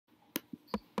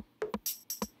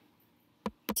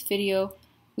video,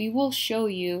 we will show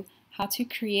you how to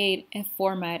create and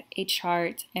format a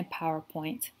chart in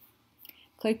PowerPoint.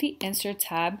 Click the Insert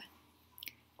tab,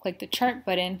 click the Chart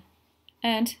button,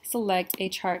 and select a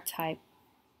chart type.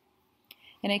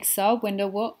 An Excel window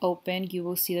will open. You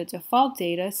will see the default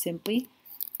data. Simply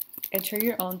enter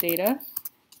your own data.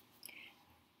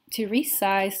 To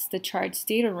resize the chart's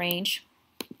data range,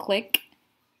 click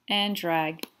and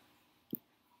drag.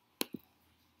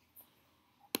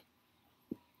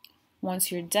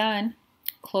 Once you're done,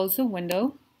 close the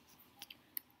window.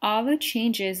 All the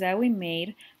changes that we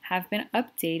made have been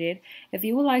updated. If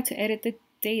you would like to edit the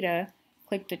data,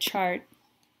 click the chart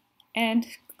and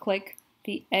click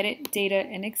the Edit Data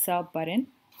in Excel button.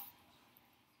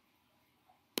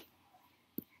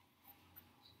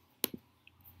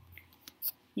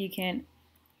 You can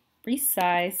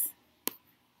resize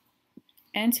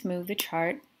and move the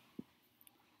chart.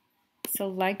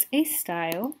 Select a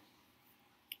style,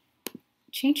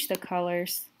 change the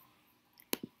colors,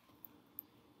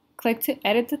 click to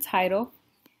edit the title,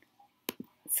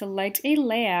 select a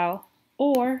layout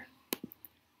or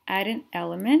add an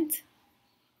element.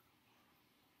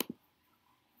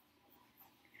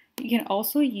 You can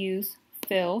also use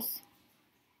fills.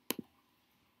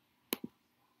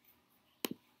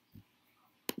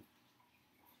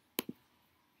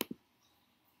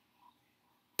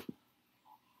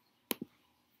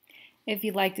 If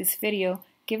you like this video,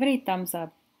 give it a thumbs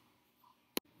up.